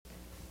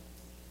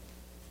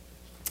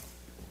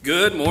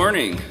Good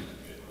morning.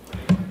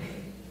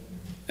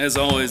 As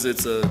always,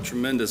 it's a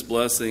tremendous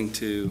blessing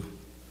to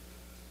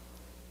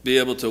be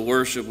able to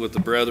worship with the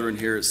brethren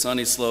here at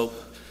Sunny Slope.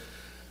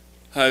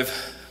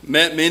 I've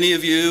met many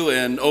of you,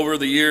 and over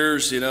the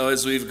years,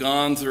 as we've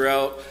gone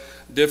throughout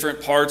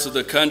different parts of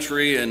the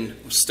country and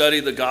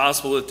studied the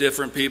gospel with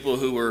different people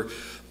who were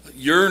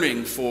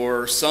yearning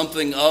for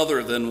something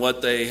other than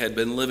what they had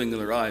been living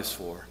their lives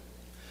for.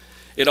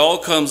 It all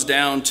comes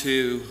down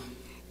to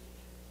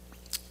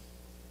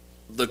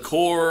the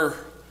core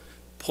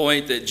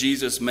point that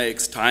Jesus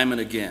makes time and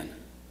again: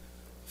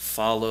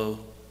 follow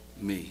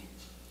me.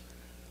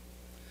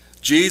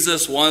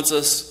 Jesus wants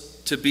us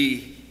to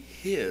be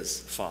his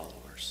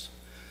followers,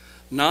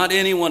 not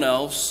anyone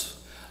else,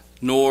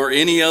 nor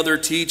any other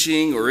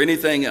teaching or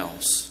anything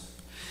else.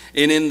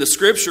 And in the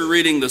scripture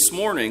reading this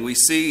morning, we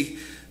see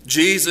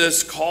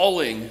Jesus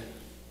calling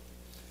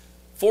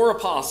 4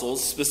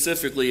 apostles,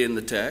 specifically in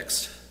the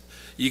text.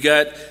 You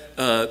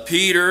got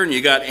Peter, and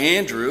you got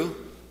Andrew,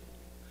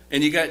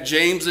 and you got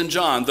James and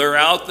John. They're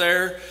out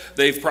there.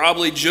 They've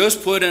probably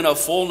just put in a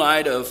full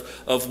night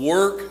of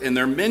work, and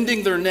they're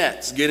mending their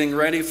nets, getting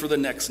ready for the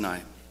next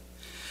night.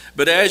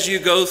 But as you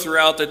go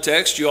throughout the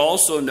text, you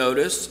also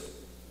notice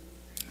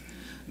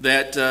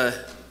that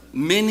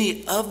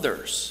many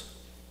others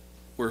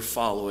were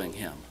following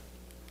him.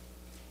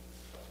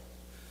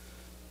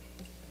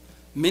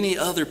 Many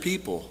other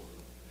people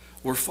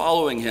were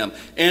following him.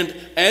 And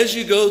as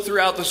you go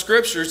throughout the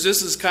scriptures,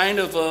 this is kind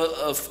of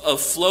a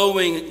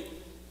flowing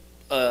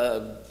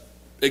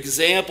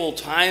example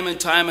time and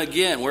time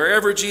again.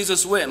 Wherever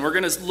Jesus went, and we're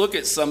going to look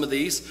at some of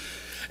these,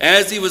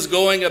 as he was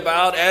going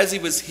about, as he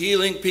was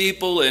healing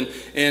people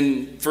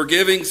and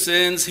forgiving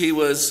sins, he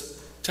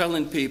was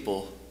telling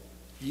people,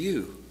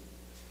 you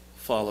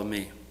follow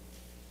me.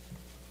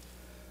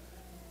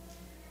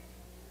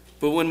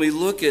 But when we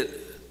look at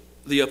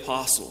the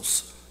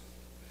apostles,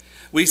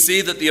 we see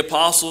that the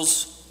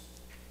apostles,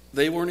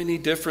 they weren't any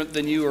different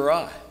than you or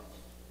I.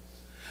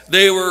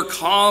 They were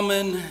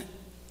common,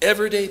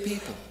 everyday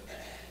people.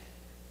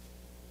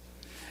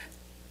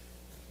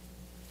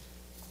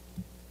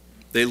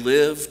 They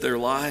lived their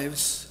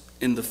lives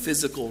in the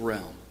physical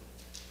realm.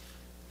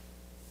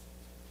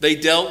 They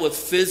dealt with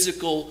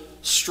physical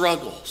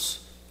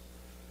struggles.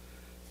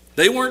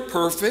 They weren't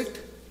perfect.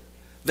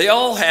 They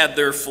all had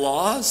their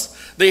flaws.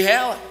 They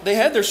had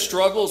their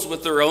struggles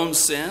with their own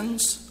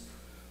sins.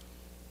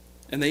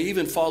 And they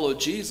even followed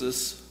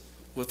Jesus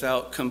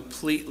without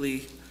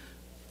completely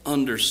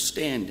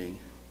understanding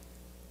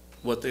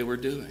what they were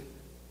doing.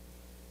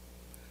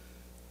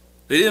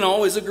 They didn't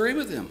always agree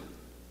with him.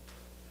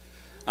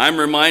 I'm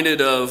reminded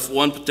of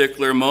one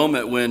particular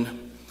moment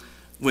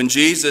when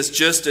Jesus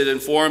just had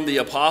informed the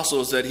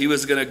apostles that he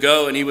was going to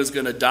go and he was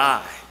going to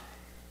die.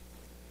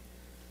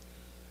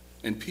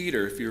 And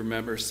Peter, if you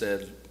remember,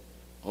 said,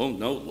 "Oh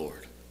no,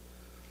 Lord.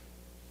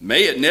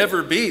 May it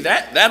never be.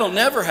 That'll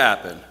never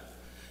happen."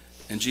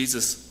 And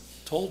Jesus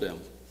told him,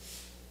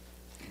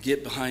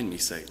 "Get behind me,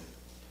 Satan."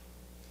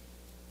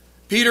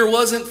 Peter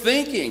wasn't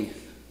thinking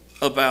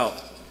about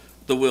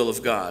the will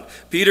of God.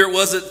 Peter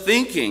wasn't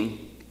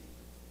thinking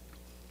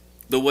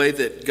the way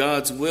that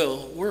God's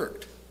will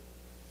worked.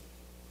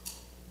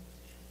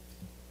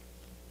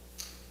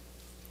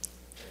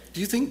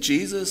 Do you think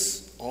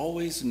Jesus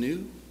always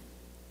knew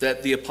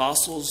that the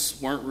apostles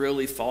weren't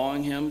really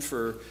following him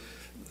for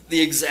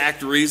the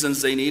exact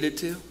reasons they needed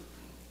to?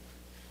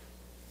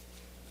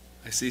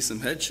 I see some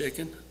head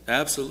shaking.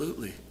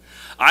 Absolutely.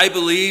 I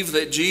believe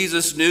that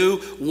Jesus knew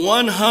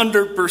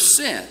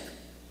 100%,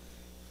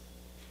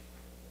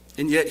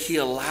 and yet he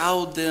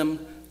allowed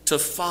them to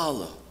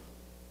follow,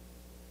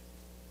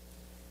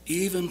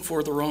 even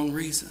for the wrong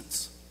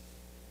reasons.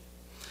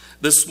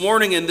 This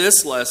morning in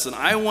this lesson,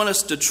 I want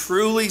us to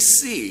truly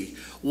see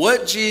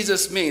what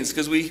Jesus means,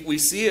 because we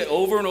see it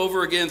over and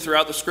over again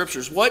throughout the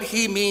scriptures, what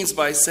he means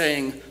by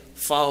saying,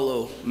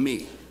 "Follow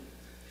me."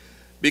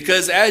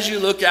 Because as you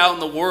look out in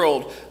the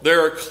world,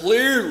 there are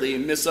clearly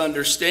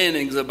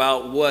misunderstandings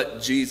about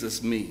what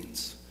Jesus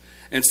means.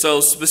 And so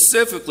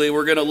specifically,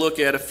 we're going to look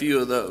at a few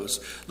of those.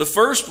 The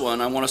first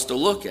one I want us to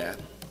look at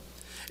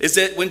is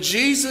that when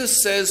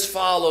Jesus says,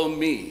 "Follow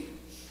me,"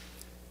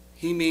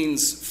 he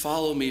means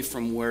follow me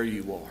from where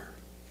you are.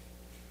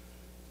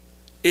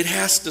 It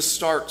has to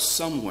start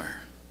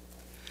somewhere.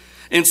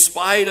 In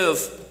spite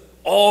of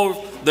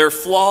all their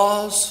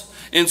flaws,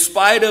 in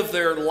spite of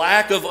their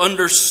lack of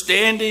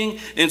understanding,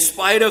 in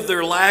spite of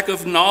their lack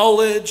of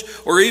knowledge,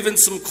 or even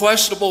some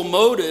questionable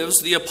motives,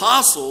 the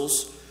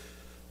apostles,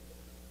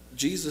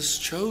 Jesus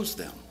chose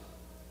them.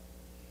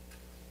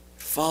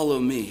 Follow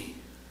me.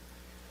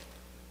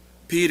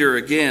 Peter,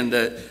 again,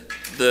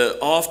 the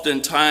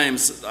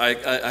oftentimes I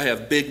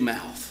have big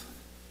mouth.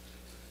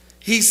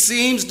 He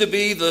seems to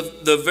be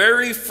the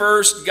very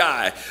first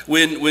guy.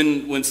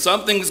 When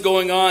something's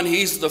going on,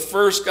 he's the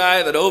first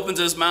guy that opens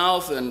his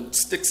mouth and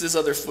sticks his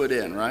other foot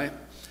in, right?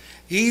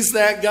 He's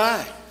that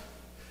guy.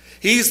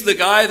 He's the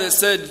guy that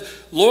said,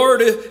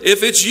 "Lord,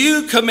 if it's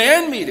you,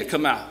 command me to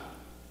come out,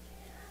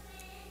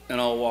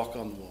 and I'll walk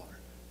on the water."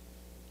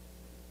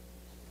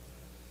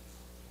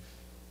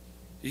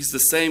 He's the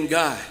same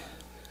guy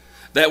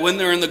that when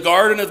they're in the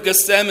Garden of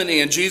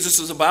Gethsemane and Jesus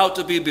is about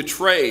to be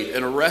betrayed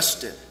and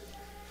arrested,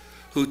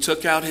 who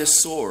took out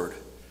his sword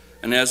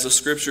and, as the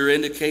scripture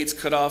indicates,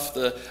 cut off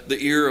the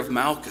ear of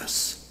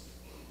Malchus.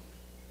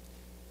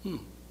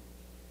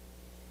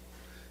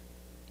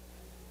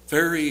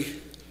 Very,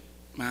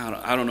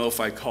 I don't know if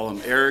I call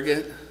him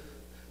arrogant,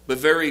 but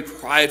very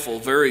prideful,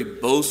 very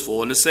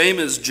boastful. And the same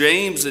as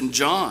James and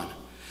John.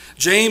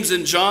 James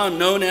and John,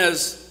 known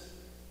as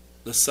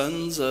the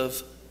sons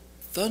of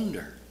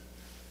thunder.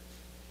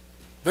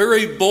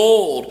 Very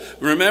bold.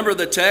 Remember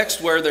the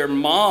text where their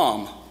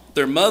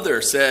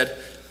mother said,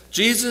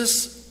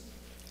 Jesus,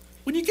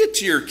 when you get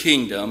to your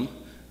kingdom,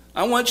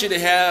 I want you to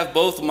have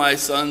both of my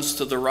sons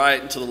to the right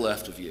and to the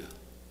left of you.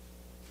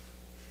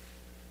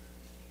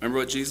 Remember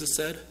what Jesus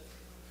said?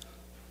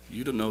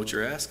 You don't know what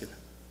you're asking.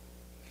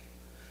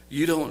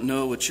 You don't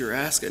know what you're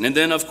asking. And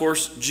then, of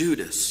course,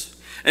 Judas.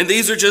 And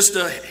these are just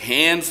a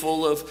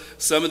handful of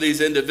some of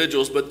these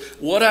individuals. But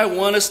what I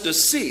want us to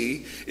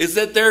see is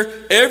that they're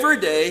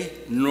everyday,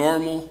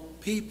 normal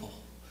people.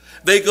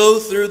 They go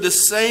through the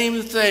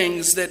same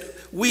things that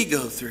we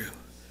go through.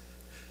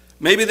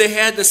 Maybe they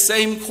had the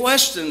same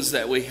questions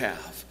that we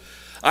have.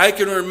 I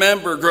can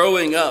remember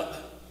growing up.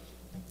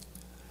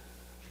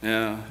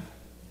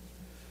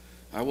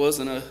 I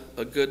wasn't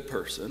a good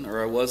person,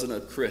 or I wasn't a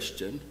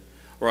Christian,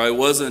 or I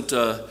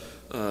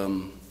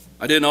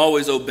didn't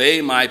always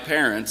obey my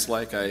parents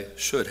like I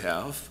should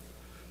have.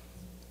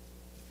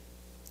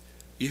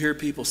 You hear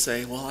people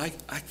say, well, I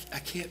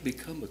can't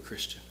become a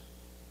Christian.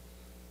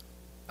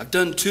 I've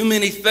done too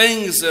many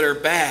things that are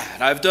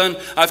bad.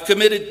 I've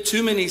committed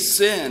too many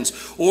sins.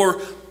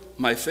 Or,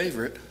 my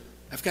favorite,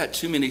 I've got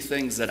too many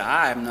things that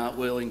I'm not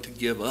willing to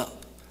give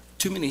up.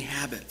 Too many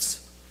habits.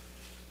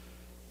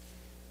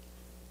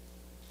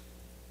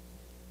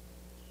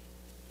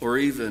 Or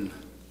even,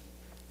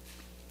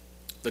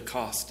 the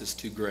cost is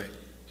too great.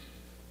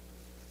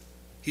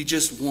 He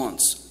just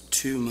wants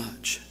too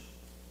much.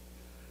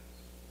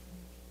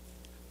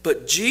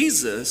 But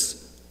Jesus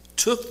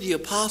took the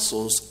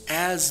apostles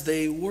as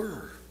they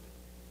were.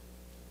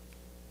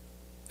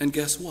 And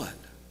guess what?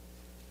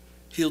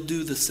 He'll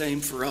do the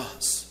same for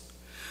us.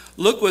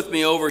 Look with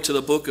me over to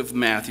the book of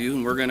Matthew,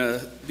 and we're going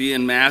to be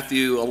in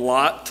Matthew a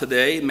lot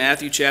today,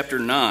 Matthew chapter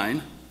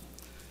 9.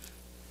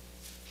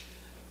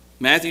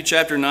 Matthew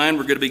chapter 9,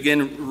 we're going to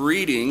begin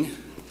reading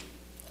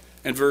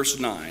in verse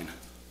 9.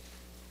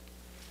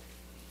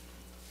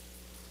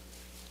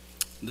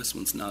 This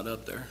one's not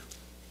up there.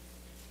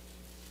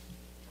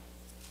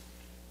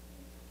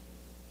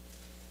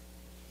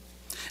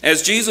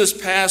 As Jesus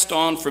passed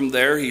on from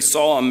there, he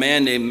saw a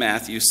man named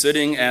Matthew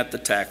sitting at the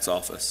tax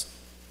office.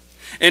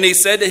 And he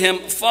said to him,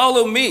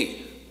 "Follow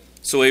me."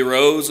 So he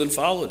rose and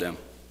followed him.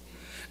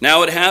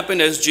 Now it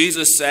happened as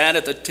Jesus sat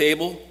at the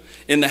table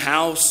in the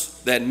house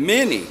that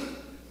many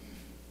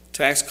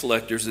tax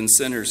collectors and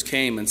sinners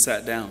came and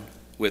sat down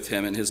with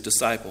him and his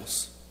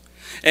disciples.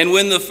 And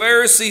when the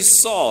Pharisees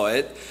saw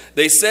it,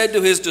 they said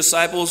to his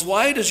disciples,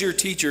 "Why does your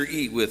teacher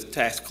eat with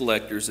tax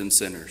collectors and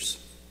sinners?"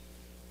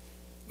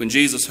 When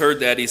Jesus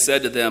heard that, he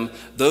said to them,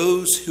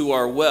 "Those who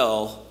are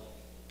well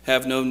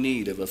have no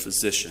need of a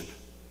physician,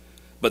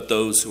 but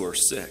those who are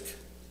sick.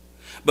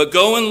 But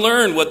go and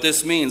learn what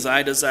this means.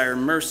 I desire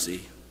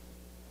mercy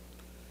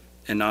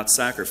and not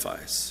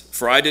sacrifice.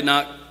 For I did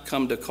not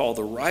come to call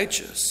the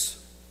righteous,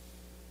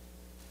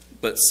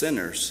 but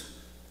sinners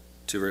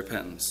to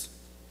repentance."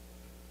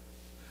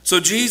 So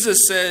Jesus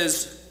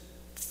says,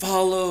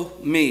 "Follow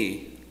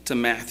me," to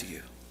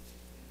Matthew.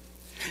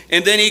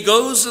 And then he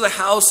goes to the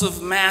house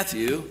of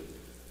Matthew,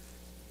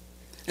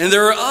 and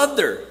there are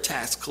other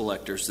tax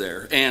collectors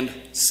there and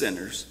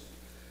sinners.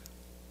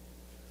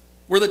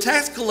 Were the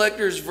tax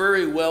collectors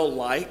very well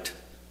liked?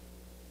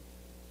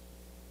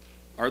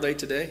 Are they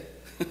today?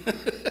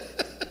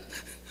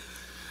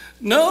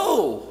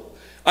 No.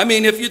 I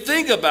mean, if you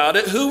think about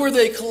it, who were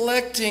they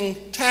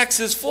collecting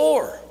taxes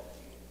for?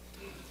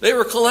 They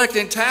were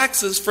collecting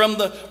taxes from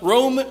the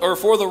Roman, or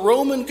for the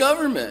Roman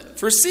government,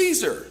 for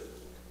Caesar.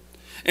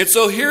 And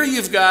so here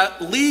you've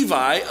got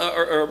Levi,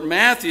 or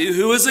Matthew,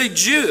 who is a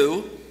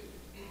Jew,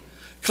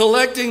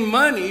 collecting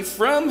money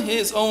from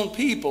his own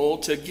people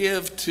to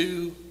give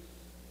to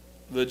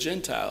the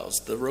Gentiles,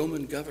 the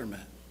Roman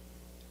government.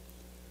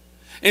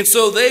 And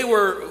so they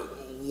were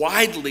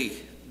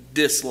widely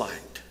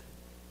disliked.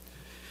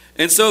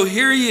 And so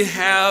here you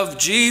have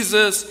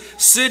Jesus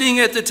sitting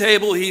at the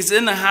table. He's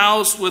in the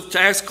house with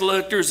tax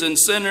collectors and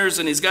sinners,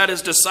 and he's got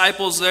his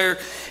disciples there.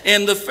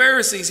 And the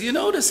Pharisees, you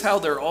notice how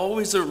they're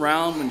always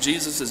around when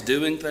Jesus is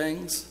doing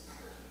things?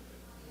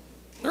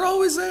 They're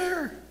always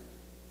there.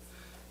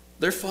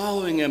 They're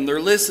following him.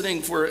 They're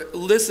listening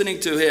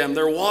to him.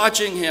 They're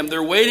watching him.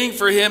 They're waiting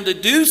for him to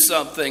do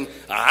something.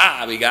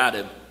 Ah, we got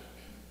him.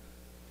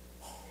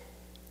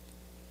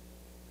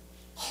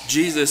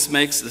 Jesus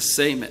makes the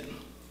statement.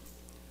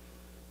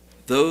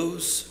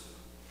 Those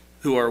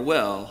who are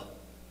well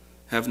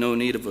have no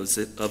need of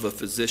a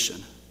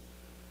physician,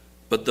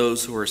 but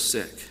those who are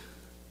sick.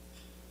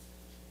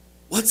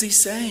 What's he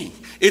saying?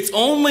 It's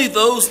only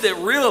those that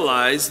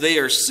realize they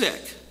are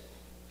sick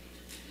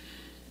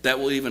that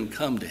will even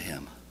come to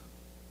him.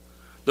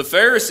 The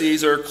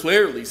Pharisees are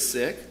clearly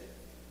sick.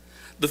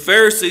 The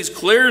Pharisees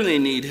clearly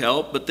need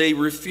help, but they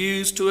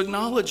refuse to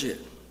acknowledge it.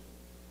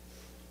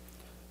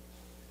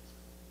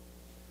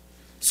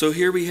 So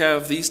here we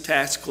have these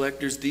tax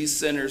collectors, these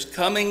sinners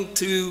coming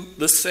to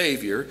the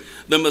Savior,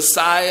 the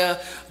Messiah,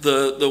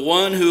 the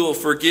one who will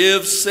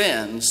forgive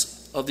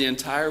sins of the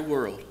entire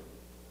world.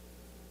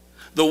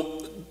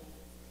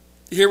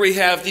 Here we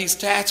have these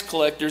tax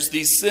collectors,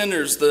 these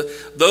sinners,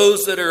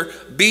 those that are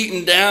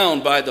beaten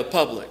down by the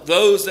public,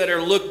 those that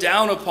are looked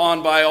down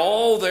upon by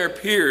all their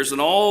peers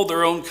and all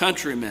their own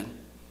countrymen.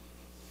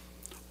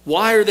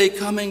 Why are they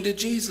coming to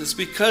Jesus?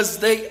 Because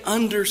they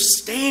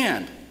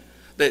understand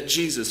that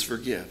Jesus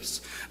forgives.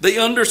 They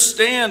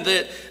understand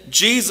that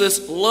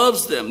Jesus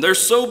loves them. They're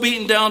so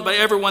beaten down by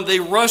everyone,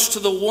 they rush to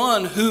the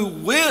one who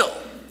will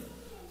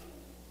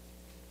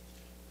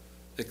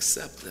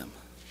accept them.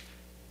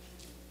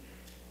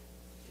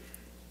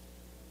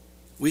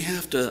 We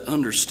have to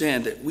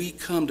understand that we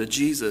come to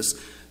Jesus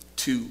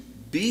to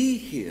be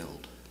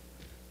healed,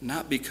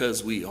 not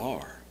because we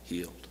are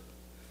healed.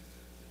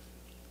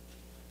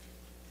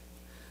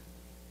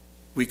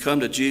 We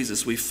come to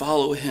Jesus, we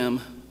follow him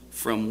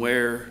from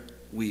where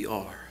we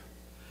are.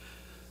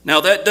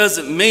 Now, that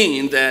doesn't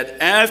mean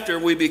that after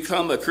we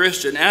become a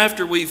Christian,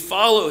 after we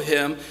follow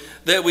him,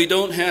 that we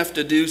don't have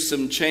to do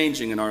some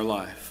changing in our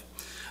life.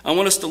 I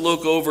want us to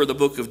look over the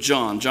book of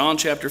John, John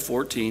chapter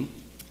 14.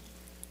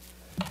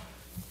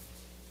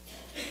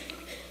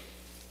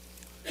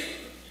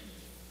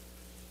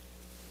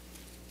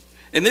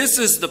 And this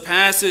is the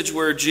passage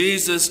where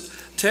Jesus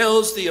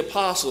tells the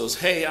apostles,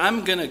 hey,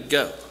 I'm going to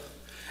go.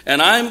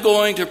 And I'm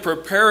going to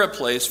prepare a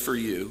place for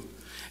you.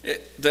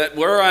 That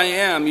where I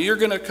am, you're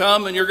going to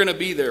come and you're going to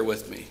be there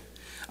with me.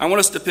 I want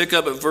us to pick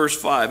up at verse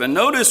 5. And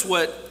notice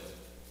what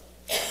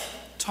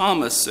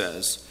Thomas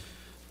says.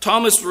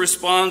 Thomas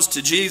responds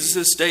to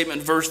Jesus'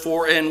 statement, verse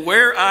 4, and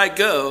where I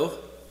go,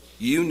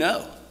 you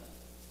know.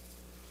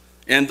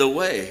 And the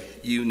way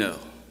you know.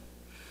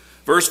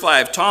 Verse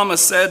 5,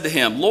 Thomas said to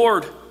him,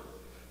 Lord,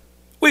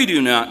 we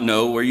do not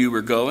know where you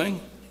were going,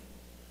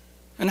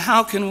 and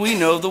how can we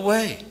know the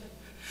way?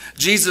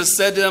 Jesus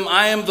said to him,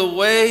 I am the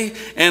way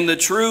and the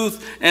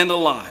truth and the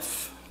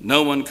life.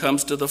 No one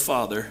comes to the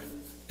Father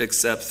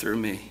except through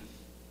me.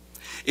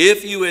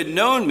 If you had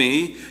known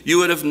me, you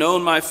would have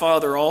known my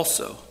Father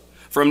also.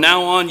 From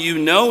now on you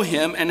know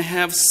him and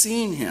have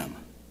seen him.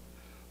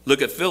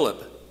 Look at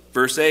Philip.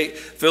 Verse 8,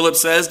 Philip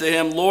says to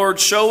him,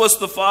 Lord, show us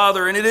the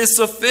Father, and it is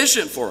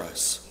sufficient for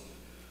us.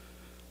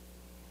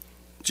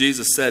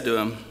 Jesus said to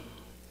him,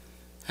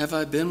 have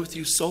I been with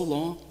you so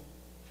long?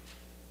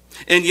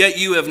 And yet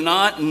you have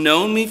not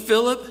known me,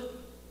 Philip?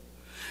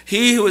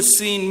 He who has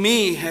seen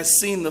me has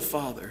seen the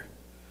Father.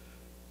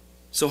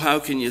 So how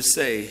can you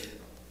say,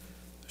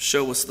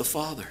 show us the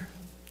Father?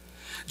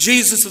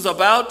 Jesus is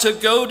about to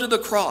go to the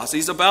cross.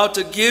 He's about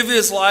to give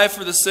his life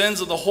for the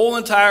sins of the whole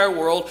entire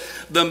world.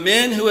 The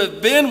men who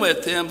have been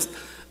with him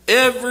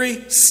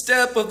every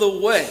step of the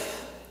way,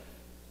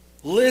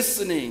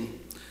 listening,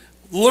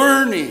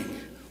 learning,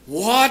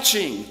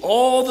 watching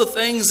all the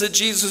things that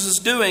Jesus is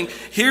doing,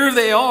 here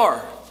they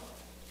are.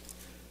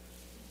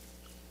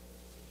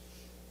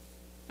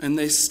 And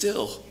they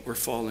still were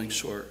falling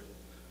short.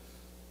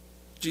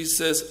 Jesus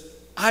says,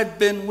 I've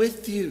been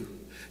with you.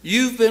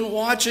 You've been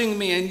watching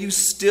me and you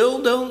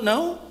still don't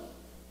know?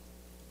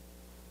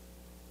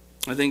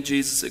 I think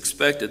Jesus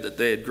expected that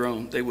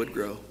they would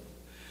grow.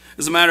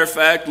 As a matter of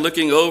fact,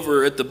 looking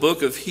over at the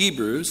book of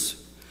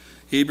Hebrews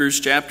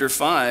chapter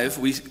 5,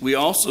 we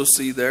also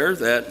see there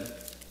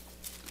that,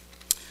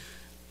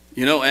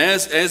 you know,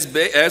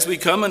 as we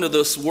come into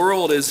this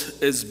world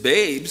as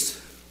babes,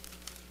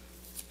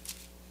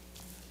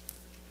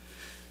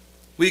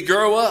 we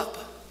grow up.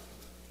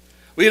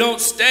 We don't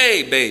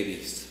stay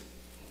babies.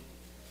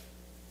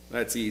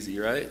 That's easy,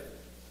 right?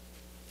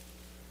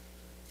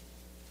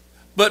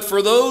 But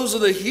for those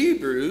of the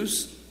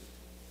Hebrews,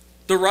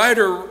 the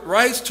writer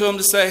writes to them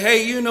to say,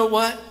 hey, you know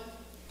what?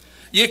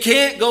 You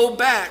can't go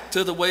back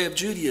to the way of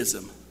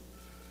Judaism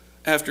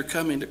after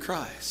coming to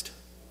Christ.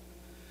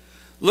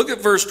 Look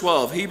at verse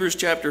 12, Hebrews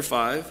chapter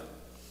 5.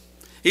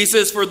 He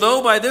says, for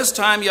though by this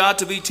time you ought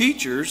to be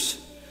teachers,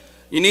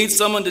 you need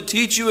someone to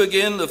teach you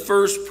again the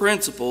first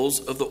principles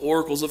of the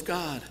oracles of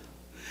God.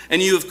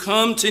 And you have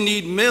come to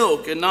need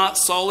milk and not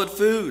solid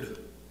food.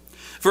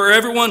 For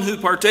everyone who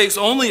partakes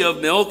only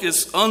of milk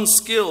is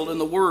unskilled in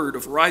the word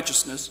of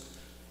righteousness,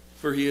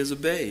 for he is a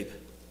babe.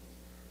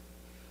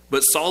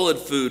 But solid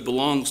food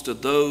belongs to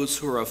those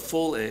who are of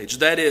full age,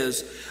 that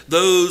is,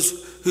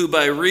 those who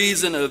by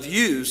reason of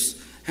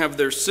use have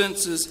their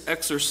senses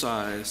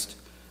exercised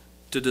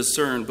to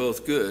discern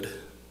both good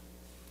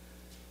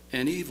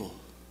and evil.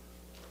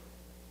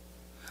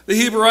 The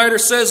Hebrew writer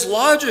says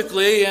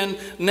logically and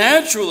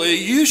naturally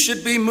you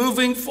should be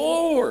moving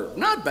forward,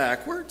 not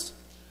backwards.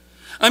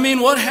 I mean,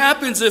 what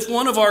happens if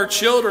one of our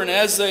children,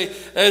 as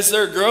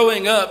they're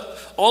growing up,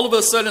 all of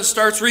a sudden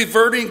starts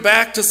reverting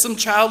back to some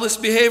childish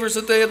behaviors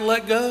that they had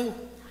let go.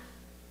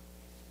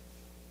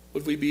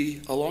 Would we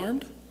be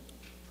alarmed?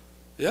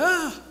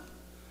 Yeah.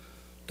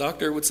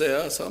 Doctor would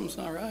say, something's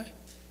not right.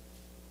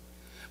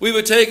 We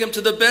would take him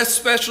to the best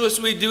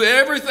specialist. We'd do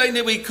everything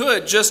that we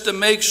could just to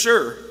make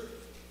sure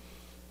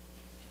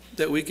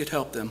that we could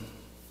help them.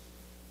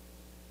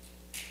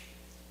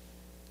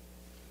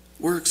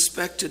 We're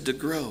expected to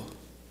grow.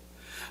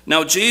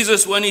 Now,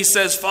 Jesus, when he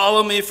says,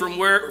 follow me from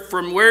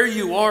where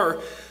you are,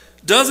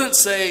 doesn't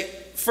say,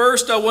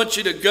 first I want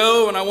you to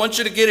go and I want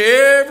you to get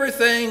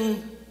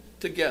everything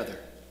together.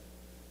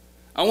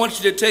 I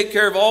want you to take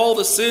care of all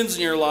the sins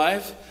in your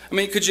life. I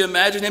mean, could you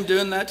imagine him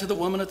doing that to the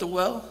woman at the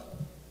well?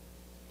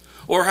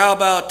 Or how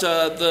about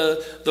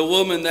the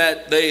woman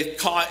that they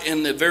caught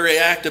in the very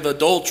act of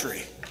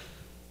adultery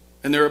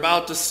and they're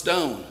about to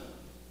stone?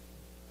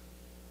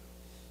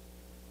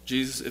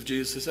 If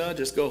Jesus says,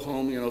 just go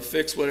home,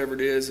 fix whatever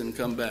it is and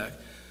come back.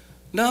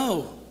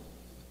 No.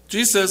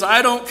 Jesus says,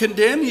 I don't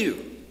condemn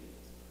you.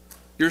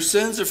 Your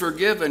sins are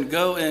forgiven.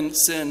 Go and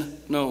sin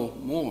no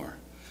more.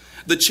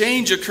 The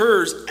change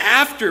occurs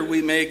after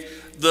we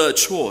make the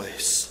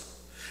choice.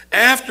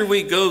 After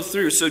we go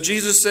through. So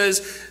Jesus says,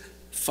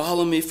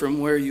 follow me from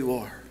where you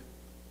are.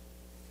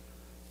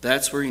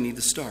 That's where you need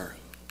to start.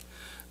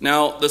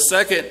 Now, the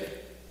second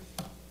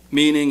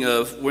meaning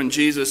of when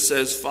Jesus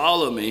says,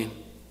 follow me,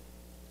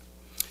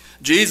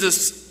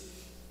 Jesus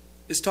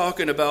is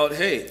talking about,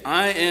 hey,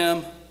 I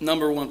am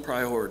number one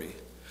priority.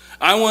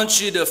 I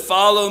want you to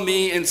follow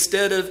me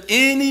instead of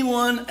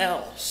anyone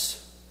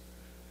else.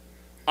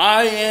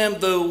 I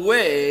am the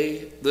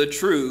way, the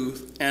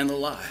truth, and the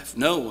life.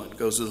 No one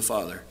goes to the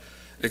Father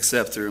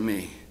except through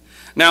me.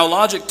 Now,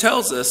 logic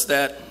tells us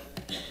that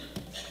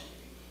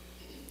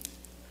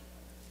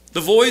the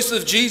voice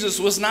of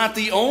Jesus was not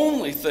the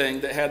only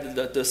thing that had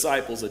the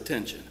disciples'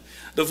 attention.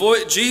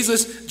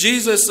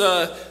 Jesus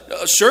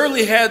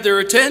surely had their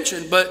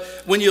attention, but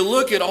when you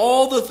look at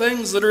all the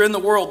things that are in the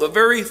world, the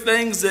very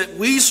things that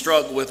we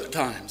struggle with at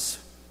times,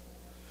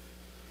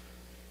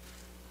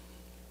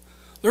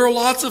 there are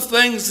lots of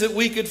things that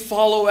we could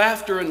follow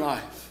after in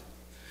life.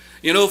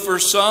 For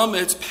some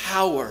it's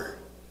power,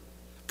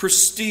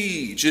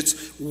 prestige,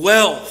 it's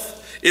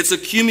wealth, it's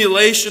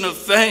accumulation of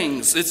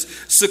things, it's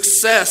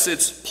success,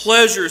 it's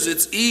pleasures,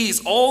 it's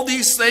ease. All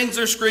these things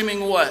are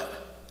screaming what?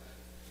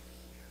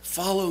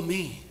 Follow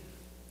me.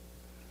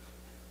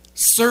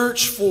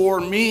 Search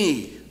for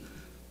me.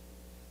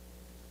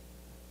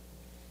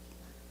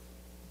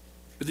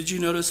 But did you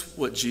notice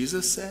what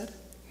Jesus said?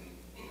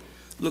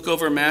 Look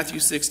over Matthew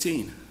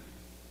 16.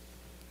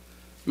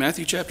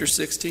 Matthew chapter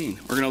 16.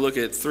 We're going to look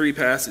at 3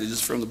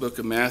 passages from the book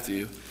of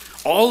Matthew.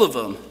 All of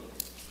them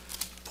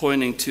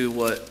pointing to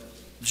what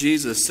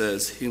Jesus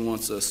says he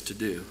wants us to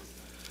do.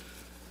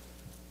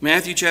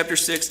 Matthew chapter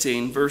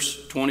 16,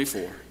 verse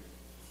 24.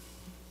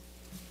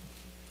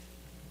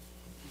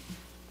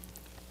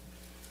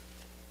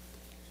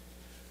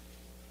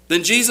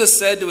 Then Jesus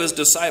said to his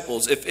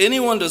disciples, if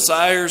anyone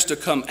desires to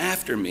come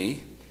after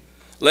me,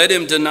 let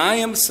him deny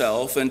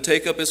himself and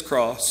take up his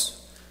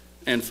cross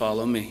and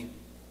follow me.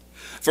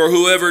 For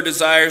whoever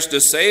desires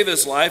to save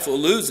his life will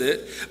lose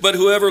it, but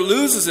whoever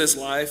loses his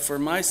life for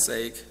my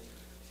sake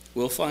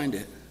will find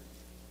it.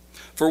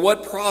 For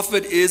what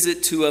profit is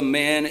it to a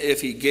man if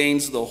he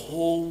gains the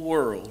whole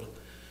world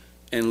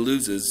and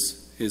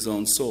loses his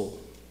own soul?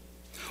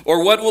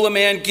 Or what will a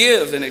man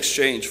give in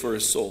exchange for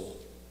his soul?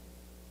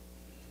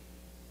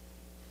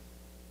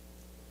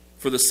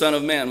 For the Son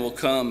of Man will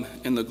come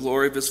in the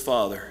glory of his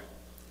Father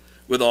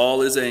with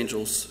all his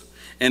angels,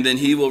 and then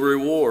he will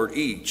reward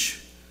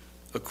each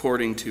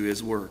according to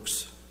his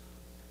works.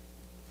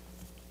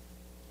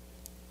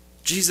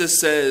 Jesus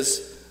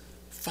says,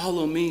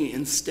 follow me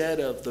instead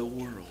of the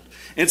world.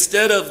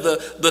 Instead of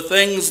the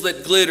things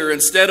that glitter,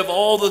 instead of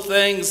all the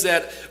things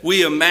that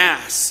we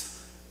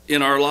amass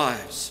in our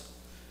lives.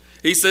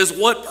 He says,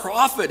 what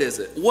profit is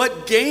it?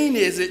 What gain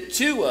is it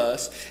to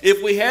us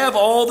if we have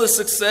all the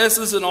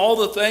successes and all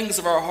the things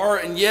of our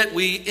heart, and yet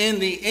we, in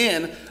the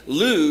end,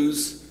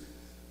 lose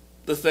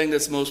the thing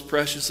that's most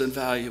precious and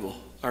valuable,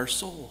 our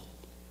soul?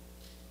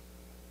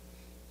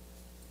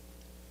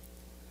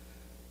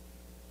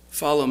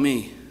 Follow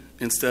me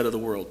instead of the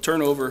world.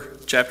 Turn over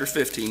chapter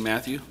 15,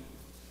 Matthew.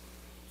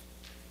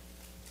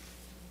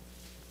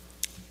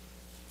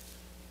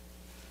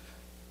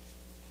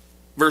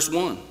 Verse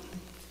 1.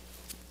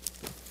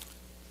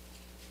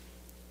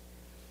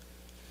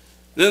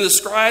 Then the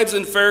scribes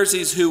and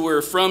Pharisees who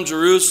were from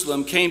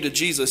Jerusalem came to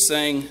Jesus,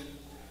 saying,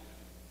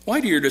 why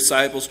do your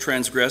disciples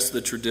transgress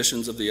the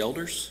traditions of the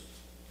elders?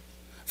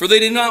 For they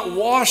do not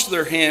wash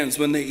their hands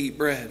when they eat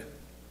bread.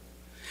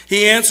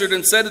 He answered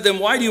and said to them,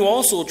 why do you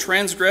also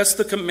transgress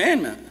the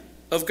commandment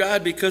of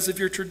God because of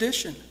your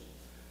tradition?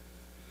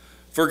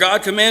 For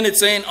God commanded,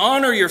 saying,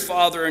 honor your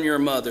father and your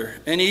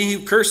mother, and he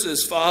who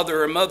curses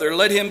father or mother,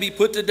 let him be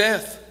put to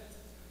death.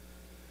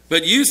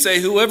 But you say,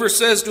 whoever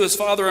says to his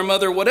father or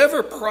mother,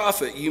 whatever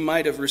profit you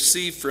might have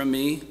received from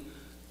me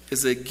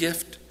is a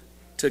gift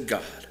to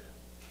God.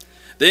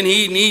 then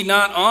he need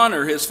not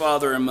honor his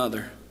father and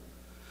mother.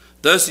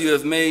 Thus you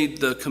have made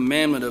the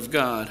commandment of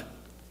God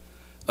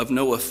of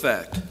no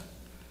effect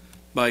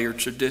by your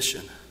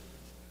tradition.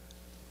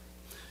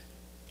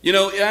 You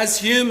know, as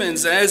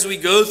humans, as we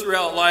go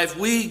throughout life,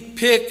 we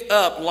pick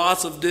up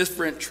lots of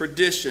different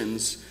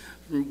traditions,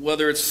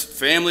 whether it's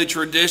family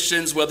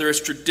traditions, whether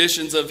it's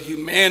traditions of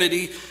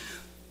humanity.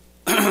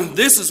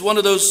 This is one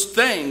of those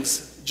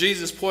things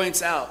Jesus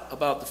points out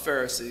about the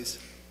Pharisees.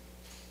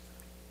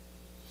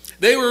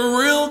 They were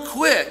real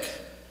quick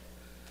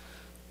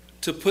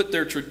to put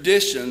their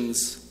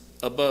traditions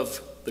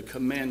above the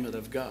commandment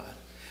of God.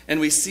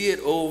 And we see it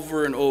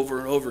over and over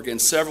and over again,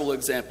 several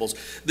examples.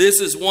 This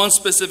is one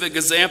specific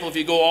example if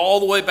you go all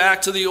the way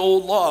back to the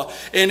old law,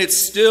 and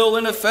it's still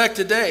in effect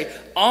today.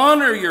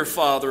 Honor your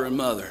father and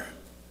mother.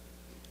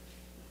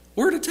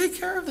 We're to take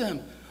care of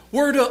them.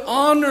 We're to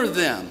honor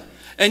them.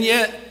 And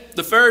yet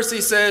the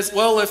Pharisee says,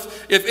 well,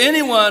 if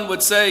anyone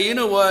would say, you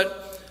know what,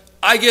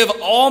 I give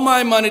all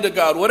my money to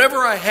God, whatever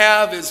I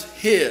have is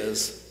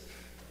his,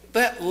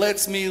 that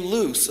lets me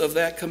loose of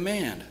that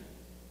command.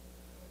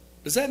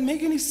 Does that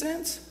make any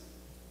sense?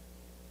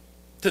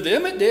 To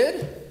them it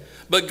did.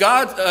 But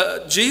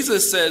God,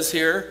 Jesus says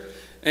here,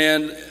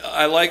 and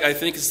I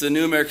think it's the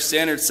New American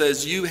Standard,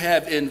 says you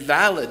have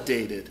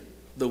invalidated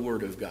the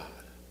word of God.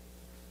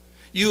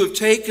 You have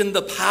taken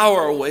the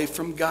power away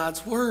from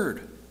God's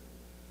word.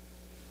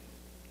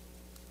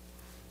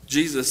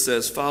 Jesus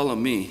says, follow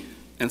me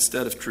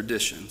instead of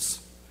traditions.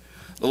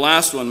 The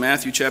last one,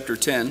 Matthew chapter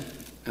 10,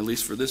 at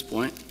least for this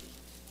point.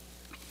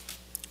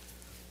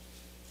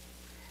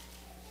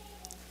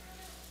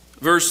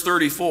 Verse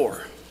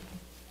 34.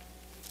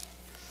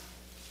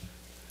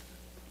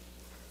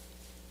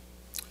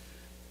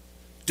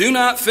 Do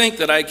not think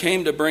that I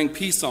came to bring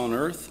peace on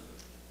earth.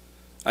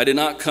 I did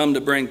not come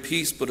to bring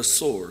peace, but a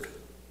sword.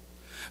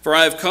 For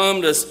I have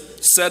come to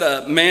set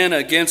a man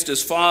against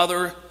his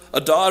father, a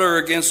daughter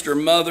against her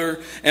mother,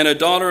 and a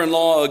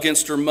daughter-in-law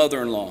against her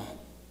mother-in-law.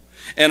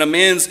 And a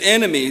man's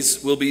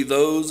enemies will be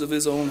those of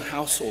his own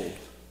household.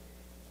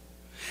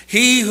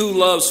 He who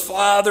loves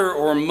father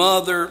or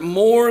mother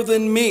more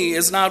than me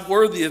is not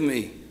worthy of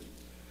me.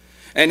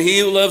 And he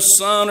who loves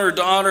son or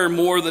daughter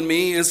more than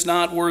me is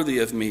not worthy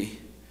of me.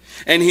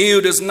 And he who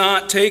does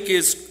not take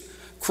his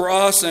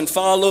cross and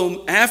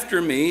follow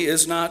after me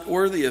is not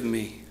worthy of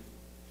me.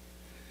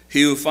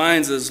 He who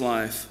finds his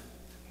life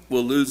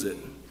will lose it.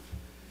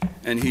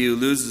 And he who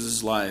loses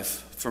his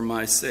life for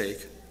my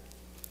sake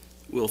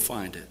will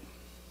find it.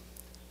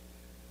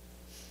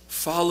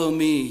 Follow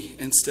me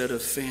instead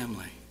of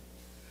family.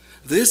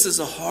 This is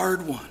a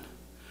hard one.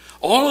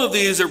 All of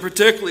these are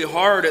particularly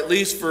hard, at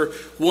least for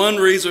one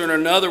reason or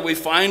another. We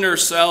find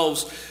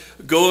ourselves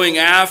going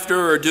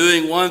after or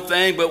doing one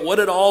thing, but what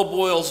it all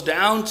boils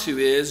down to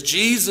is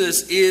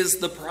Jesus is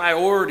the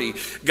priority.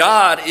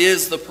 God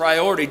is the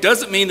priority.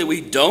 Doesn't mean that we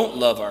don't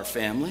love our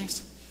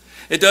families.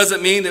 It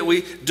doesn't mean that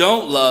we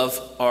don't love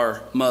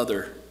our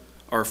mother,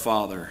 our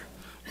father,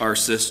 our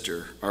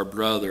sister, our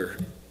brother,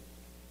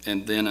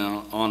 and then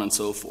on and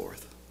so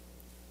forth.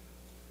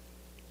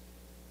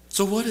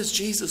 So what does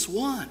Jesus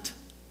want?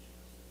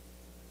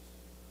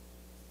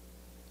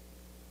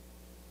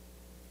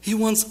 He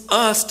wants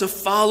us to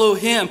follow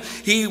him.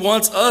 He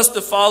wants us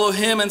to follow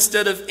him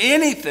instead of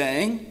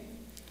anything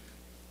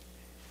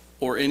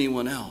or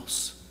anyone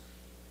else.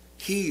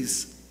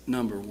 He's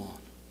number one.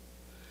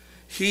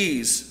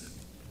 He's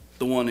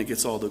the one that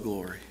gets all the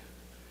glory.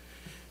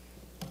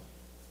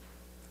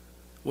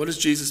 What does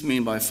Jesus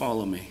mean by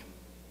follow me?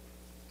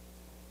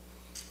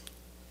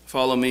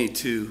 Follow me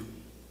to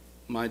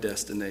my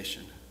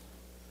destination,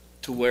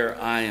 to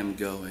where I am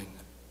going.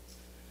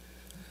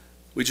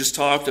 We just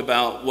talked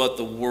about what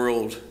the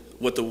world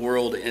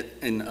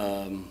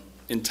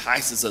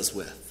entices us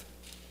with.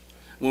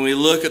 When we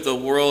look at the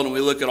world and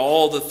we look at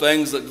all the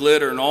things that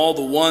glitter and all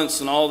the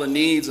wants and all the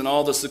needs and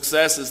all the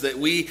successes that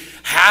we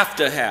have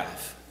to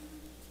have.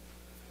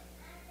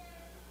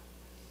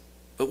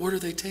 But where do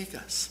they take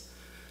us?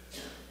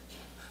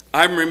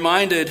 I'm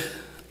reminded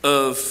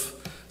of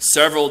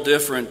several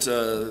different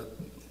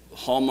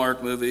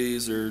Hallmark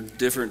movies or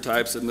different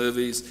types of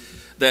movies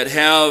that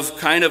have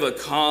kind of a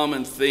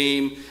common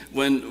theme.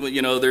 When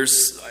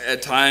there's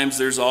at times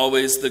there's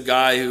always the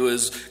guy who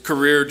is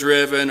career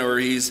driven, or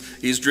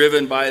he's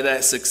driven by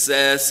that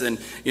success, and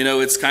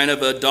it's kind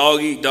of a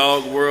dog eat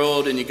dog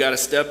world, and you got to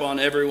step on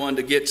everyone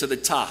to get to the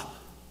top.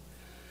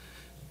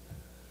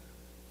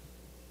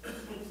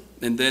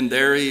 And then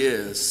there he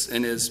is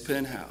in his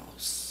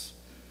penthouse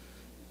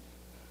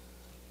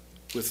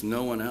with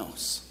no one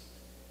else.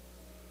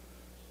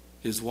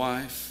 His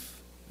wife,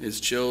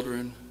 his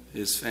children,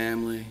 his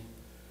family,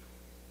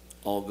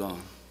 all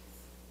gone.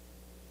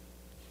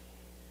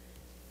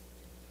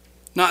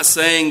 Not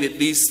saying that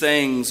these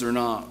things are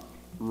not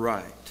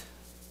right,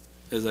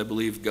 as I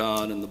believe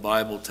God and the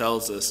Bible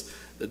tells us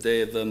that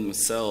they of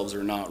themselves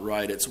are not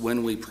right. It's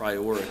when we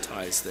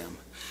prioritize them,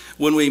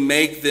 when we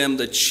make them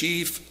the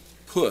chief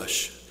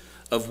push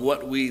of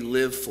what we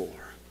live for.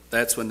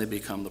 That's when they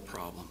become the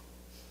problem.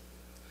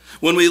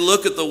 When we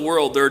look at the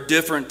world, there are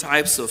different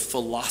types of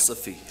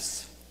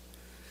philosophies.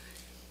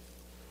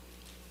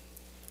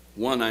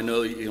 One I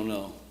know you'll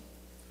know.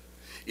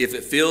 If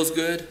it feels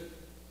good,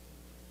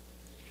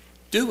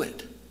 do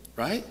it,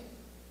 right?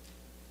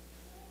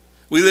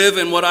 We live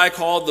in what I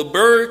call the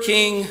Burger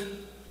King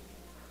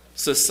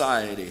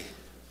society,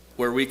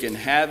 where we can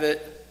have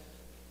it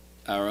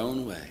our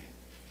own way.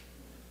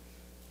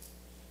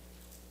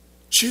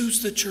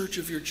 Choose the church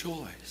of your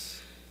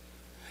choice.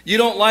 You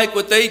don't like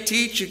what they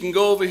teach, you can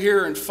go over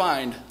here and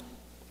find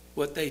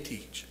what they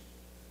teach.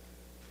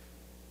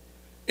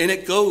 And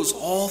it goes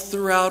all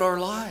throughout our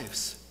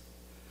lives.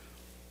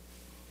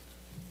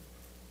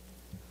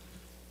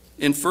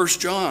 In 1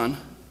 John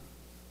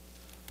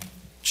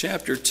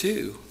chapter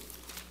 2,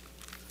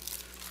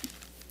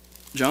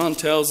 John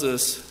tells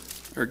us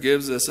or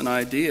gives us an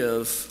idea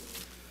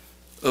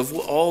of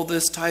all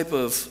this type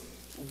of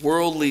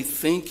worldly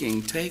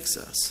thinking takes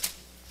us.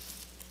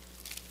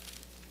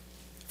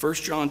 1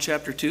 John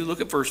chapter 2,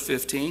 look at verse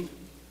 15.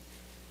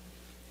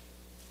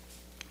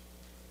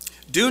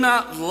 Do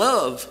not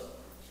love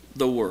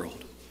the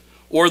world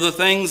or the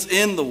things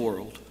in the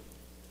world.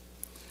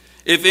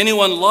 If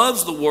anyone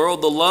loves the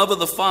world, the love of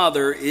the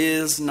Father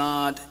is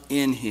not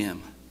in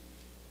him.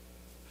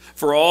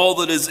 For all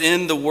that is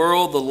in the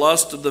world, the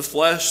lust of the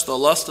flesh, the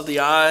lust of the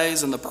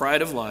eyes, and the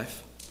pride of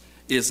life,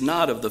 is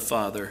not of the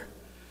Father,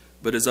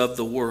 but is of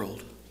the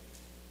world.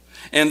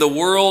 And the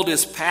world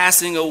is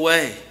passing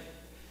away,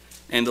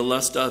 and the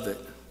lust of it.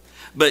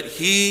 But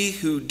he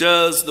who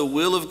does the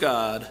will of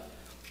God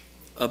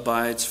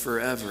abides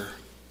forever.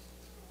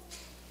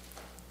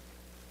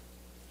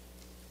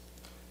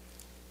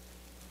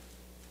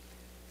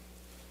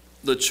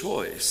 The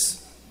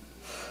choice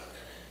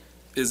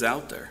is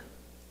out there.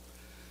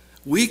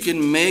 We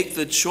can make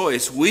the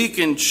choice. We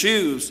can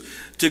choose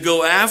to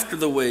go after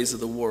the ways of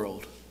the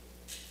world.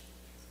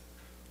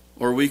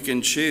 Or we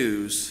can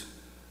choose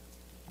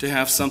to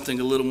have something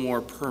a little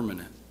more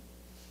permanent.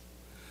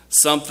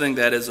 Something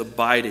that is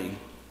abiding.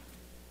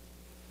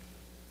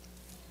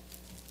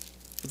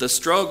 The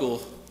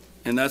struggle,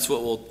 and that's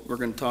what we're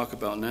going to talk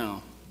about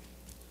now,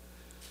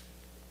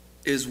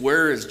 is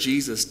where is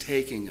Jesus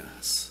taking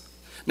us?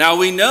 Now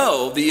we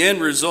know the end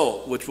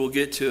result, which we'll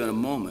get to in a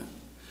moment.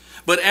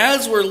 But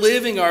as we're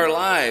living our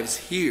lives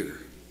here,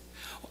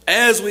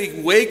 as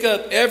we wake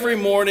up every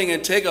morning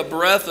and take a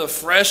breath of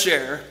fresh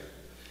air,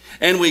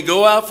 and we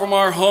go out from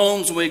our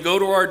homes, and we go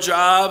to our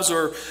jobs,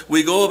 or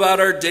we go about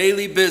our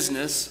daily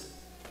business,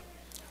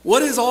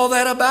 what is all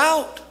that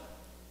about?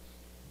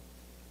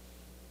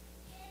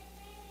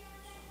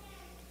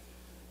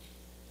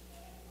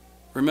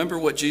 Remember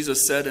what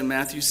Jesus said in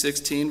Matthew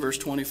 16, verse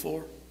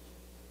 24?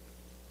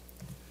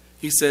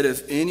 He said,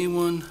 if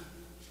anyone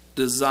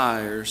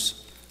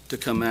desires to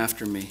come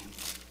after me,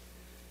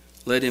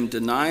 let him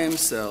deny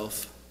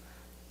himself,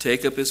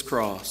 take up his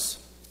cross,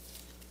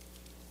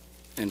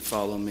 and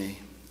follow me.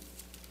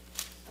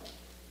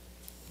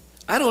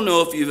 I don't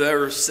know if you've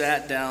ever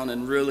sat down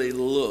and really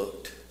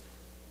looked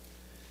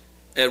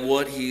at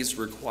what he's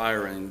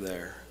requiring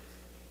there.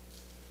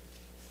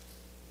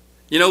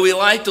 You know, we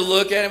like to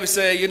look at it and we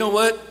say, you know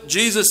what?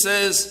 Jesus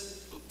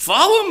says,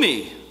 follow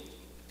me.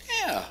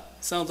 Yeah,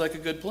 sounds like a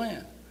good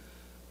plan.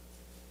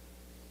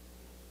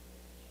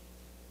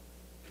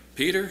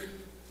 Peter,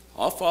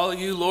 I'll follow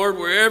you, Lord,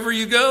 wherever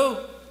you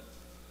go.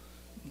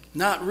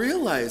 Not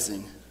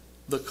realizing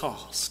the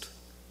cost.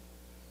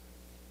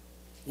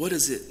 What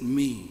does it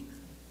mean?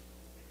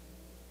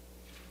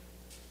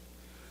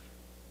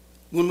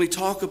 When we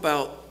talk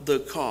about the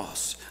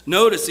cost,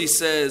 notice he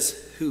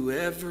says,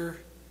 whoever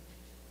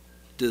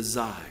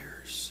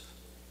desires.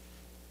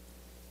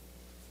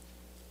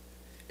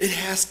 It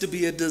has to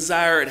be a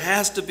desire. It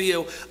has to be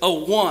a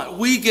want.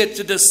 We get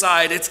to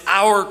decide. It's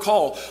our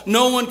call.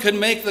 No one can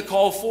make the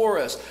call for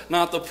us.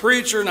 Not the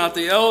preacher, not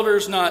the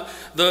elders, not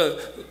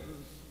the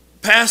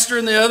pastor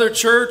in the other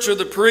church or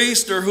the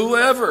priest or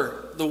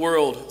whoever the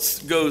world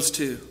goes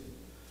to.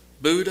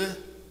 Buddha.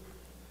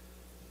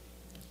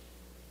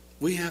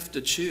 We have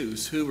to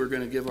choose who we're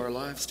going to give our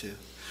lives to.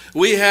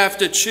 We have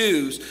to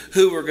choose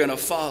who we're going to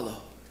follow.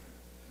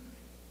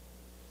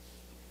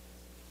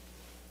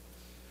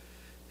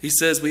 He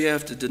says we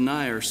have to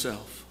deny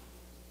ourselves.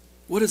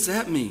 What does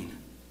that mean?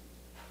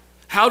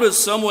 How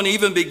does someone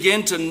even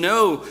begin to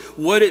know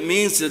what it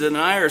means to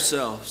deny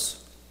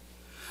ourselves?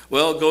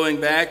 Well,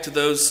 going back to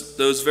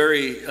those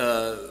very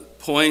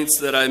points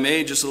that I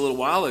made just a little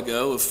while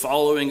ago of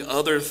following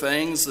other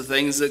things, the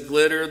things that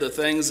glitter, the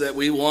things that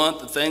we want,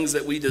 the things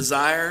that we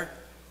desire,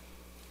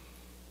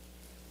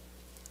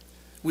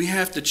 we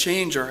have to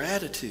change our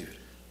attitude.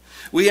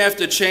 We have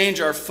to change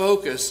our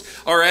focus.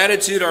 Our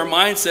attitude, our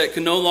mindset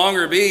can no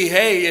longer be,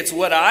 hey, it's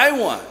what I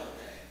want.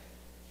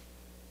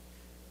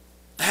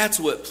 That's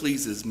what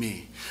pleases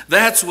me.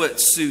 That's what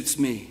suits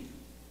me.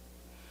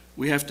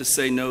 We have to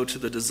say no to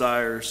the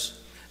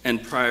desires and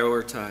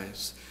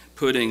prioritize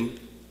putting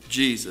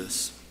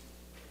Jesus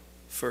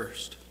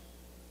first.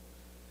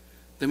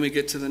 Then we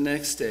get to the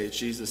next stage.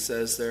 Jesus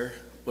says there,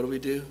 what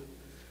do?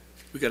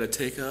 We got to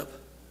take up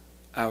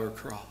our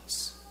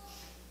cross.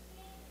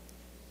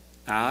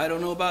 Now, I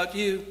don't know about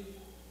you,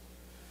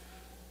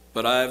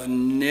 but I've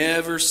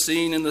never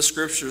seen in the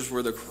scriptures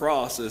where the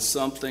cross is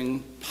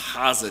something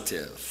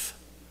positive.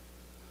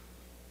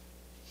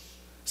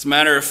 As a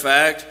matter of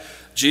fact,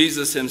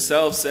 Jesus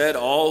himself said,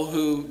 all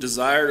who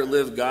desire to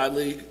live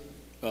godly,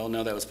 well,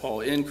 no, that was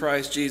Paul, in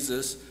Christ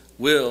Jesus,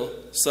 will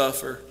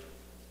suffer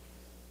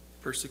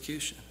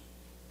persecution.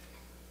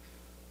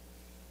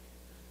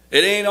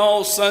 It ain't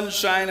all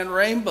sunshine and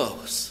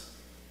rainbows.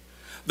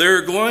 There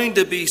are going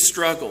to be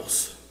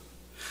struggles.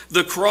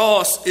 The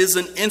cross is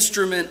an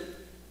instrument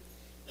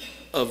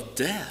of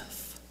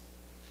death.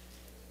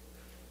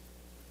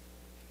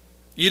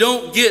 You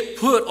don't get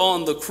put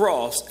on the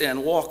cross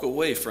and walk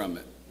away from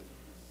it.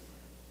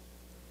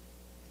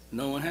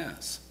 No one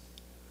has.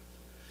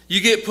 You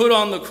get put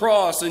on the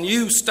cross and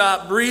you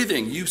stop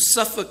breathing. You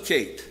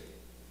suffocate.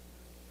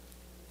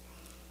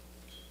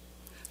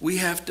 We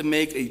have to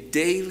make a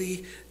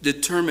daily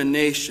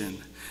determination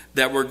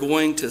that we're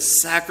going to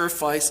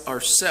sacrifice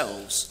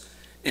ourselves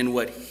in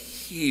what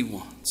He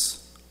wants.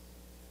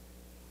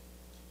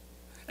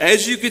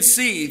 As you could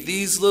see,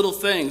 these little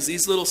things,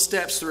 these little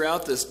steps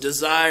throughout this,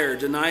 desire,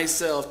 deny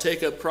self,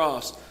 take up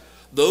cross,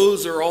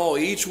 those are all,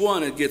 each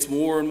one, it gets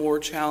more and more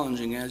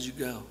challenging as you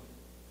go.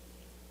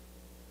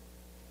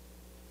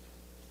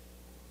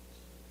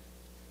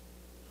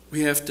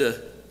 We have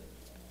to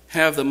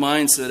have the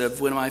mindset of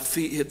when my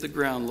feet hit the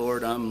ground,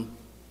 Lord, I'm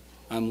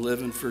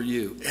living for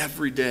you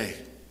every day.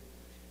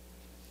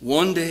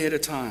 One day at a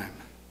time.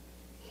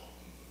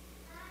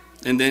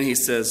 And then he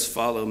says,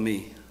 follow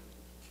me.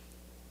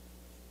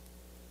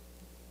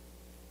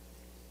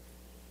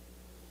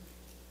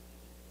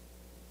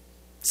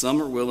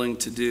 Some are willing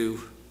to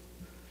do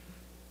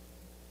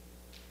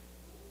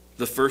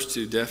the first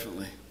two,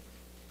 definitely.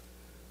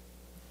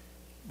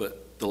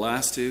 But the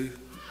last two,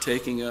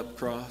 taking up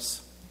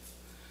cross,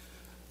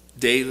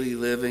 daily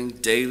living,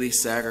 daily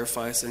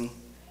sacrificing.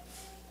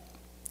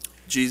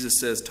 Jesus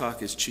says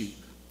talk is cheap.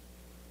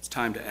 It's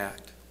time to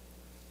act.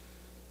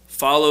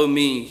 Follow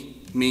me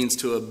means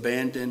to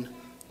abandon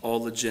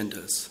all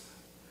agendas,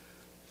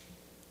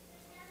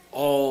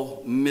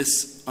 all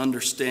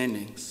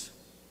misunderstandings.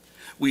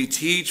 We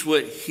teach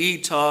what he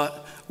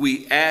taught.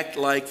 We act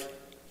like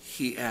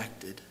he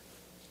acted.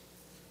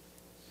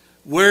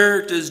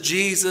 Where does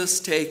Jesus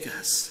take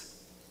us?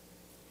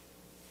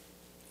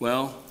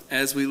 Well,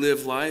 as we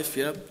live life,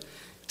 it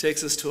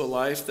takes us to a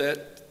life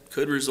that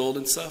could result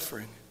in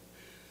suffering.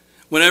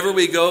 Whenever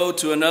we go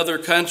to another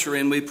country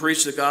and we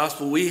preach the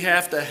gospel, we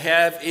have to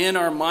have in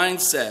our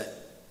mindset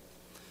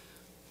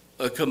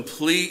a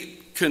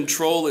complete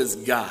control is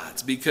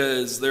God's,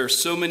 because there are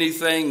so many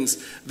things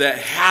that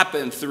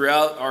happen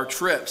throughout our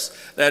trips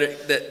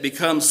that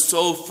become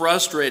so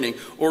frustrating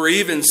or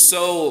even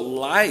so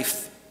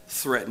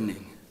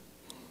life-threatening.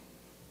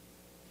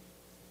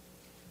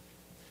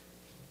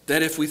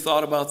 That if we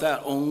thought about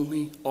that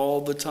only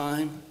all the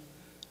time,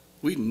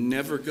 we'd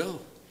never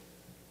go.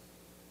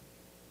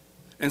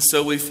 And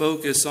so we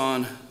focus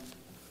on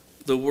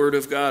the Word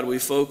of God. We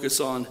focus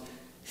on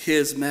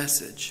His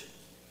message.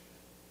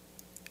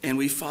 And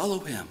we follow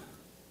Him.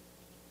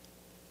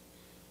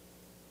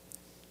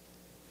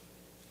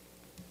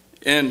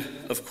 And,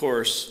 of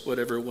course, what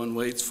everyone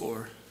waits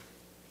for,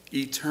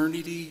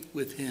 eternity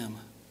with Him.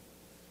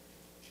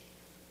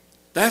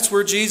 That's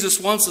where Jesus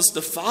wants us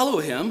to follow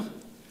Him.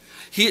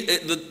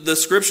 The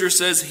Scripture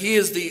says He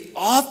is the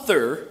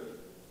author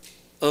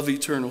of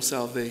eternal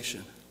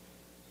salvation.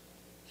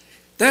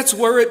 That's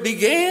where it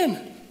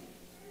began.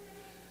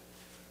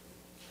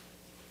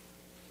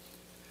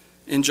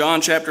 In John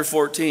chapter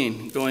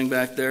 14, going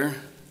back there.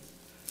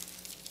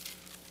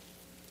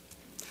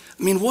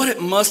 I mean, what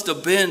it must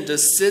have been to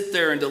sit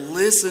there and to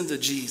listen to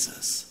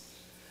Jesus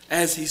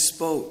as He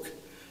spoke.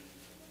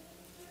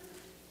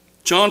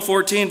 John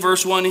 14,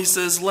 verse 1, He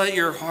says, "Let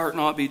your heart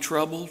not be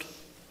troubled.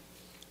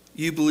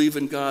 You believe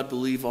in God,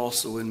 believe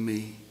also in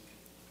me.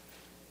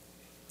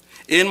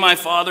 In my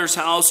Father's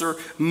house are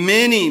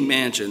many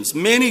mansions,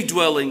 many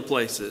dwelling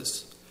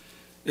places.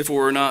 If it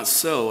were not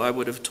so, I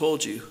would have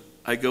told you.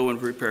 I go and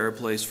prepare a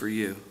place for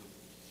you.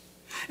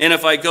 And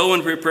if I go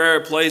and prepare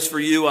a place for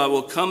you, I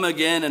will come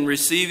again and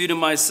receive you to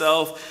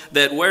myself,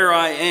 that where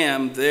I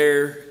am,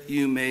 there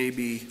you may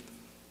be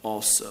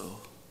also."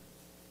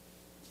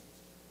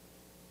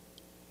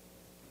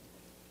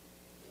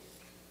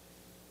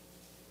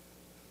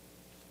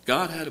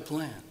 God had a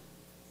plan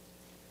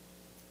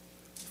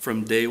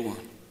from day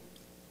one.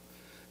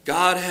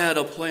 God had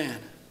a plan.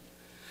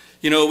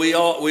 You know, we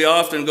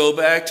often go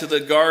back to the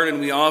garden.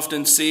 We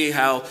often see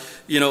how,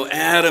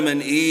 Adam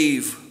and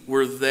Eve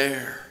were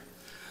there.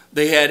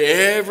 They had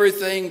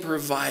everything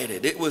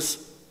provided. It was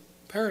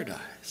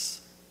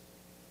paradise.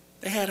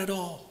 They had it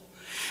all.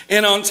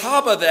 And on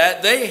top of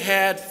that, they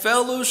had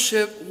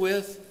fellowship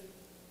with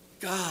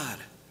God.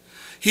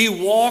 He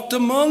walked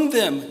among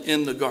them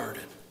in the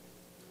garden.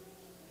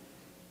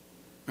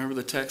 Remember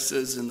the text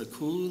says, in the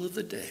cool of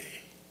the day.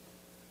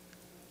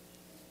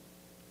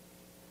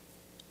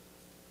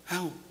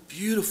 How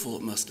beautiful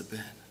it must have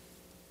been.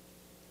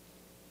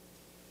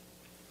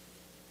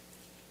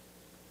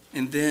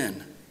 And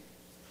then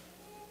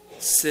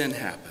sin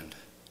happened.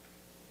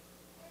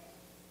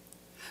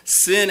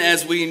 Sin,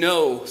 as we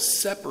know,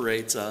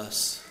 separates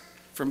us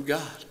from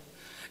God.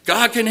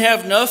 God can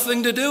have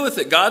nothing to do with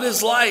it. God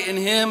is light, in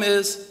him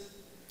is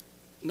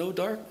no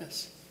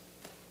darkness.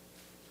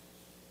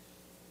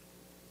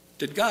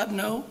 Did God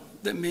know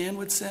that man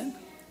would sin?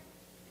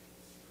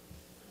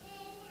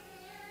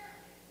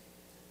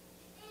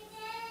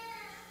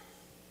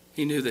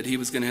 He knew that he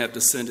was going to have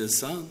to send his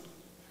son.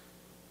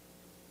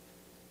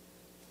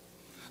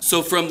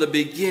 So from the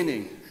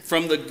beginning,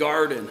 from the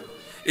garden,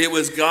 it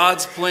was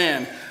God's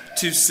plan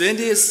to send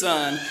his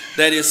son,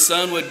 that his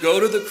son would go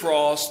to the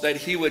cross, that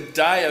he would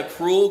die a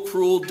cruel,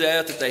 cruel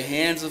death at the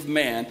hands of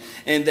man,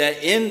 and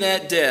that in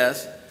that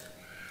death,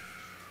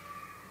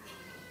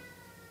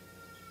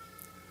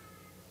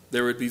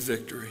 there would be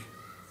victory.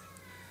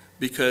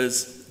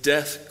 Because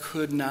death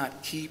could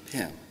not keep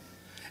him.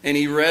 And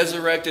he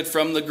resurrected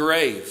from the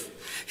grave.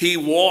 He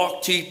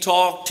walked, he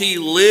talked, he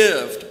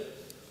lived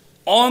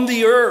on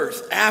the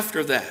earth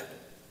after that,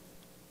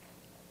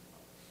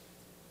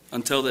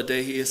 until the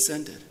day he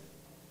ascended.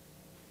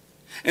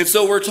 And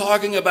so we're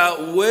talking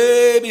about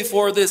way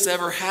before this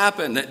ever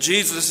happened, that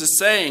Jesus is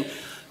saying,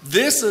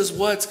 this is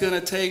what's going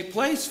to take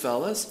place,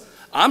 fellas.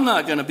 I'm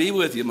not going to be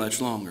with you much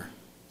longer.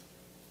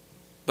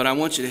 But I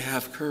want you to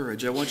have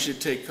courage. I want you to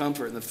take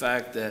comfort in the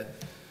fact that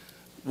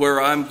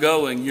where I'm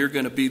going, you're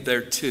going to be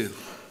there too.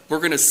 We're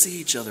going to see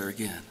each other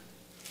again.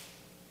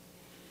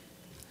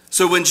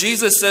 So when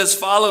Jesus says,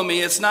 follow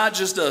me, it's not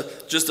just a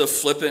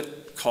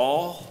flippant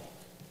call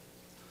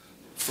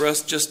for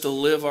us just to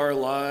live our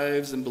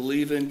lives and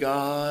believe in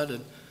God.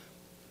 And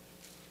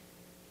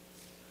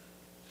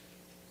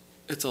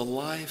it's a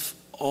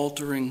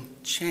life-altering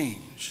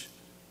change.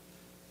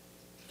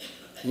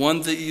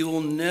 One that you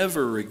will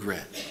never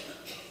regret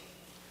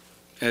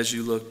as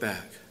you look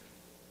back.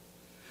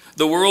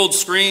 The world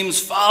screams,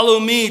 follow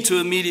me to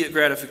immediate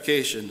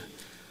gratification.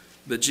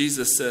 But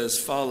Jesus says,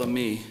 follow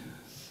me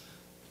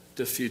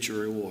to future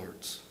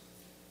rewards.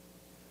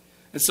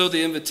 And so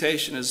the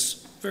invitation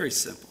is very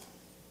simple.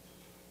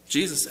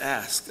 Jesus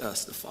asks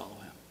us to follow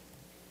him.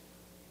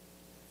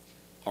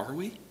 Are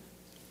we?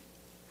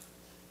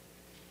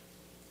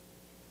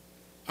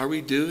 Are we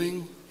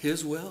doing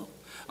his will?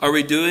 Are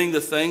we doing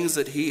the things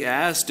that he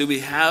asks? Do we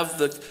have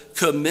the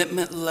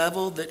commitment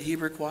level that he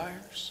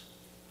requires?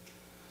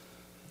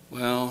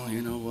 Well,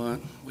 you know what?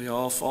 We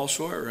all fall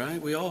short,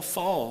 right? We all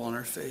fall on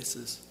our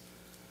faces.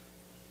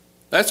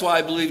 That's why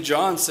I believe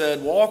John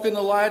said, walk in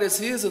the light as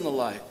he is in the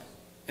light.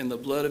 And the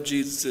blood of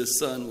Jesus, his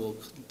son, will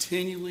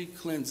continually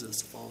cleanse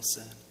us of all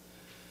sin.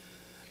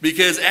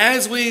 Because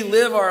as we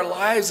live our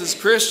lives as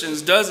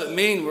Christians, doesn't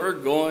mean we're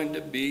going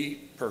to be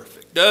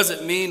perfect.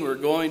 Doesn't mean we're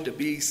going to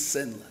be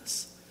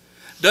sinless.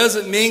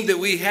 Doesn't mean that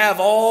we have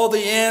all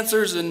the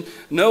answers and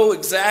know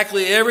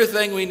exactly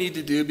everything we need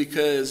to do,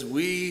 because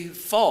we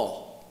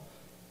fall.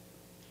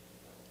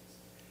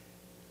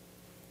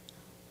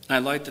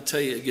 I'd like to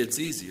tell you it gets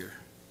easier.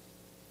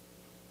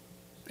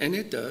 And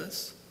it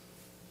does.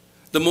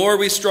 The more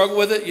we struggle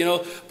with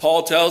it,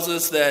 Paul tells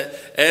us that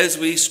as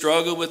we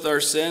struggle with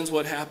our sins,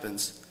 what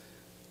happens?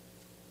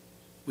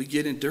 We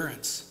get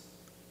endurance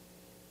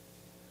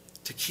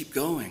to keep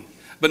going.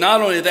 But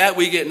not only that,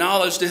 we get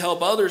knowledge to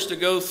help others to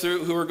go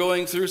through who are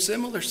going through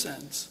similar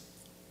sins.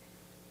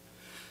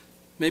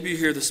 Maybe you're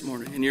here this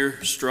morning and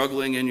you're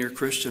struggling in your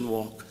Christian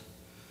walk.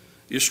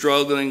 You're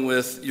struggling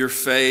with your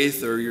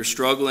faith, or you're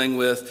struggling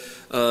with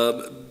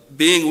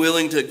being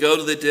willing to go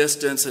to the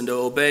distance and to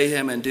obey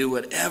him and do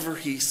whatever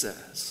he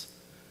says.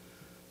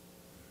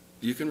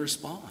 You can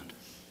respond.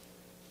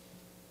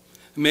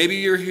 Maybe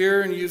you're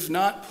here and you've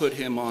not put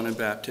him on in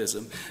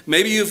baptism.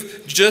 Maybe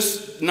you've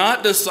just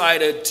not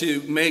decided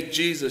to make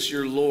Jesus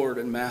your Lord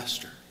and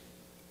Master,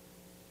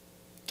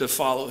 to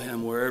follow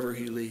him wherever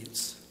he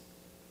leads.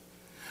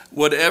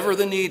 Whatever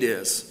the need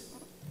is,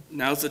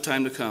 now's the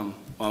time to come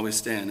while we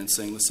stand and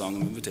sing the song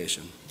of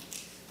invitation.